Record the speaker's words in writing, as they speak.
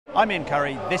I'm Ian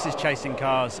Curry, this is Chasing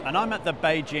Cars, and I'm at the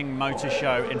Beijing Motor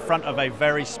Show in front of a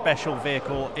very special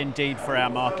vehicle indeed for our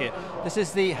market. This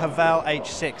is the Haval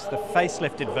H6, the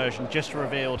facelifted version just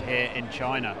revealed here in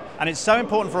China. And it's so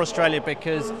important for Australia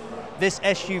because this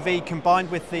SUV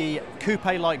combined with the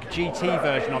coupe-like GT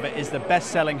version of it is the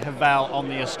best-selling Haval on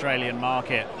the Australian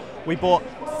market. We bought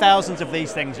thousands of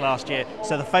these things last year,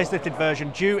 so the facelifted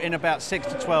version due in about 6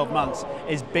 to 12 months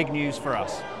is big news for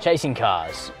us. Chasing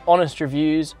Cars, honest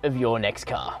reviews of your next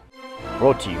car.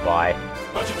 Brought to you by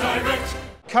Budget Direct.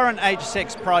 Current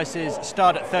H6 prices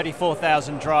start at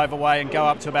 $34,000 drive away and go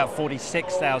up to about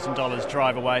 $46,000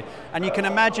 drive away. And you can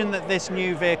imagine that this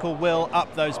new vehicle will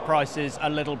up those prices a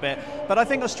little bit. But I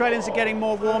think Australians are getting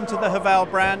more warm to the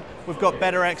Haval brand. We've got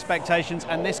better expectations,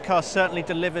 and this car certainly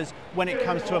delivers when it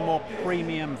comes to a more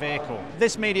premium vehicle.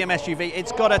 This medium SUV,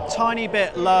 it's got a tiny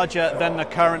bit larger than the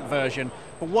current version.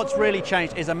 But what's really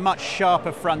changed is a much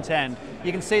sharper front end.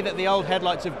 You can see that the old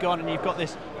headlights have gone and you've got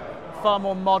this far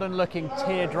more modern looking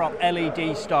teardrop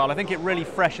LED style. I think it really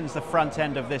freshens the front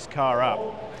end of this car up.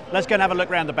 Let's go and have a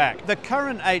look around the back. The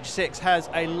current H6 has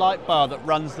a light bar that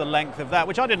runs the length of that,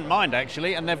 which I didn't mind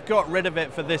actually, and they've got rid of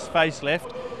it for this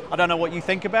facelift. I don't know what you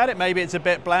think about it, maybe it's a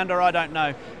bit blander, I don't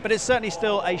know. But it's certainly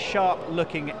still a sharp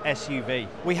looking SUV.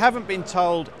 We haven't been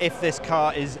told if this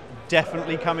car is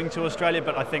definitely coming to Australia,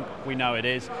 but I think we know it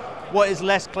is. What is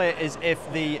less clear is if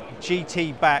the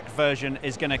GT back version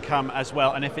is going to come as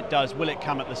well, and if it does, will it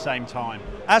come at the same time?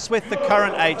 As with the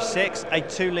current H6, a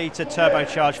 2-litre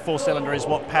turbocharged 4-cylinder is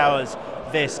what powers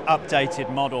this updated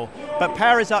model. But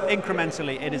power is up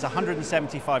incrementally. It is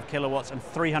 175 kilowatts and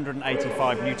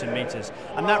 385 Newton meters.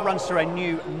 And that runs through a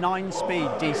new 9-speed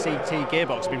DCT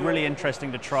gearbox. It'll be really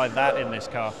interesting to try that in this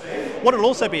car. What will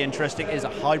also be interesting is a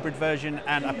hybrid version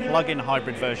and a plug-in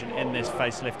hybrid version in this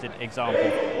facelifted example.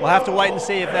 We'll have to wait and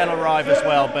see if they'll arrive as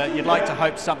well, but you'd like to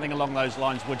hope something along those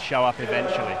lines would show up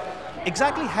eventually.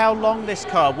 Exactly how long this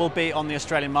car will be on the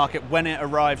Australian market when it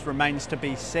arrives remains to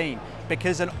be seen,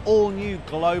 because an all-new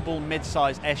global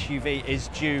mid-size SUV is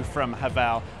due from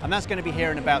Haval, and that's going to be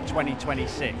here in about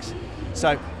 2026.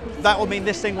 So that will mean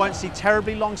this thing won't see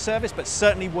terribly long service, but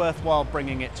certainly worthwhile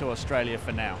bringing it to Australia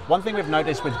for now. One thing we've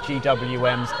noticed with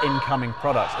GWM's incoming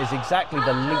products is exactly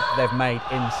the leap they've made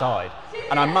inside.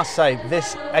 And I must say,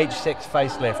 this H6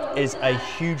 facelift is a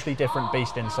hugely different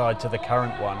beast inside to the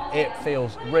current one. It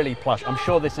feels really plush. I'm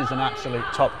sure this is an absolute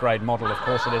top grade model, of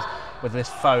course it is, with this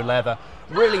faux leather.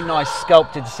 Really nice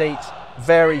sculpted seats,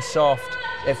 very soft,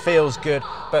 it feels good,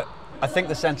 but I think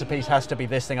the centerpiece has to be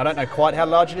this thing. I don't know quite how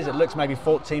large it is, it looks maybe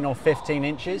 14 or 15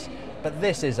 inches, but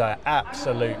this is an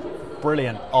absolute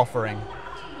brilliant offering.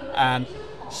 And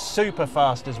super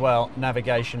fast as well,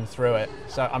 navigation through it.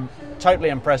 So I'm totally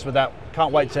impressed with that.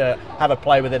 Can't wait to have a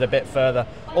play with it a bit further.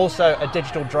 Also a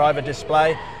digital driver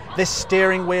display. This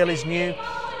steering wheel is new.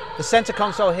 The center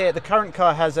console here, the current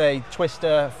car has a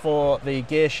twister for the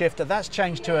gear shifter. That's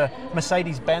changed to a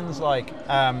Mercedes-Benz-like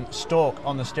stalk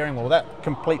on the steering wheel. That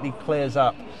completely clears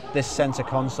up this center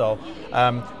console,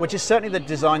 which is certainly the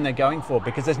design they're going for,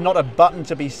 because there's not a button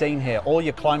to be seen here. All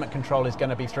your climate control is going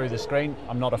to be through the screen.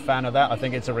 I'm not a fan of that. I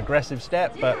think it's a regressive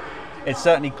step, but it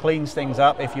certainly cleans things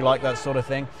up if you like that sort of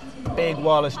thing. Big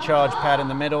wireless charge pad in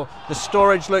the middle. The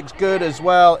storage looks good as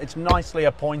well. It's nicely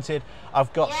appointed.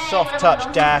 I've got soft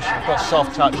touch dash, I've got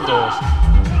soft touch doors.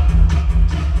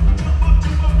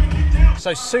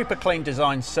 So super clean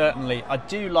design, certainly. I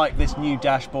do like this new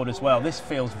dashboard as well. This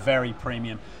feels very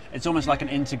premium. It's almost like an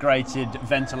integrated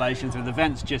ventilation through the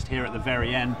vents just here at the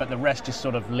very end, but the rest just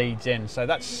sort of leads in. So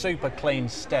that's super clean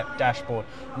step dashboard,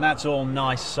 and that's all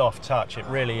nice soft touch, it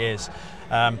really is.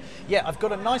 Yeah, I've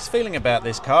got a nice feeling about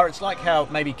this car. It's like how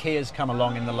maybe Kia's come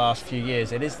along in the last few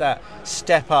years. It is that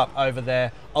step up over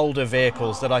their older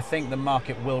vehicles that I think the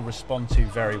market will respond to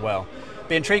very well.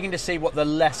 Be intriguing to see what the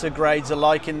lesser grades are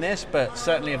like in this, but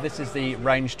certainly if this is the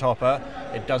range topper,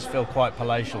 it does feel quite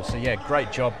palatial. So yeah,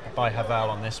 great job by Haval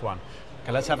on this one.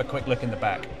 Okay, let's have a quick look in the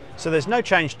back. So there's no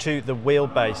change to the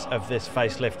wheelbase of this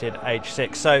facelifted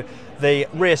H6. So the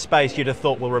rear space you'd have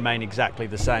thought will remain exactly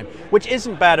the same, which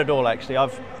isn't bad at all actually.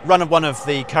 I've run one of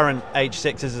the current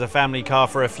H6s as a family car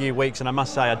for a few weeks, and I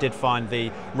must say I did find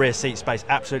the rear seat space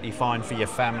absolutely fine for your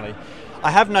family.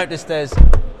 I have noticed there's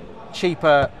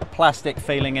cheaper plastic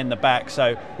feeling in the back,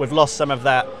 so we've lost some of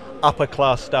that upper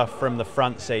class stuff from the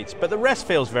front seats, but the rest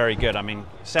feels very good. I mean,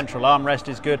 central armrest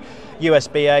is good,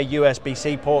 USB-A,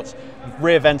 USB-C ports,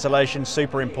 rear ventilation,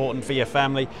 super important for your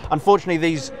family. Unfortunately,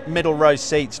 these middle row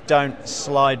seats don't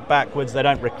slide backwards, they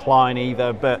don't recline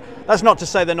either, but that's not to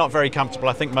say they're not very comfortable.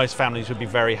 I think most families would be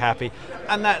very happy,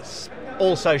 and that's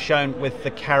also shown with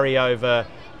the carryover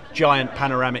giant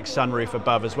panoramic sunroof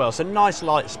above as well. So nice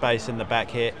light space in the back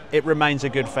here. It remains a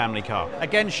good family car.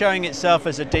 Again, showing itself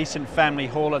as a decent family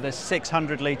hauler. There's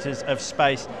 600 litres of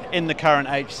space in the current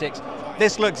H6.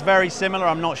 This looks very similar.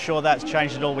 I'm not sure that's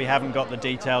changed at all. We haven't got the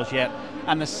details yet.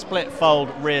 And the split fold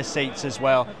rear seats as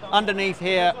well. Underneath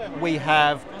here, we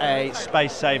have a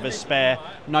space saver spare.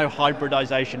 No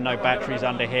hybridization, no batteries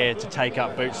under here to take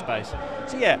up boot space.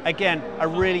 So yeah, again, a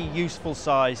really useful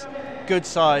size, good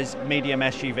size medium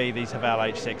SUV, these Haval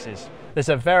H6s. There's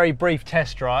a very brief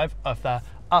test drive of the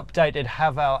updated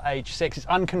Haval H6. It's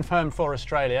unconfirmed for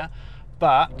Australia,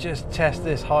 but just test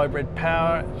this hybrid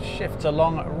power. It shifts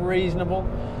along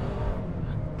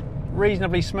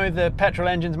reasonably smooth. The petrol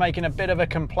engine's making a bit of a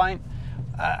complaint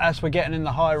as we're getting in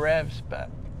the high revs, but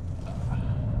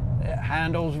it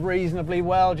handles reasonably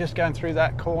well just going through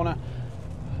that corner.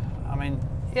 I mean,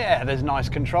 yeah, there's nice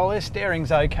control. This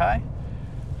steering's okay.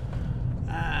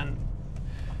 And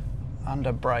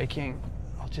under braking,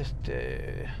 I'll just do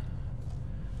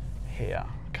here.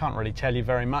 Can't really tell you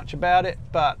very much about it,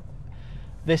 but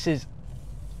this is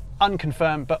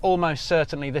unconfirmed, but almost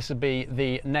certainly this will be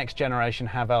the next generation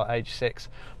Haval H6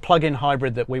 plug-in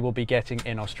hybrid that we will be getting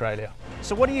in Australia.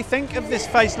 So what do you think of this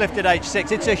facelifted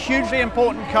H6? It's a hugely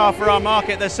important car for our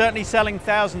market. They're certainly selling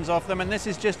thousands of them, and this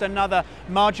is just another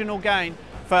marginal gain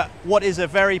for what is a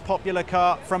very popular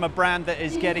car from a brand that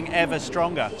is getting ever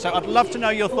stronger. So I'd love to know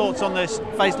your thoughts on this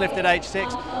facelifted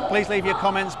H6. Please leave your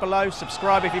comments below,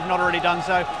 subscribe if you've not already done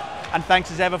so, and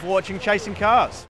thanks as ever for watching Chasing Cars.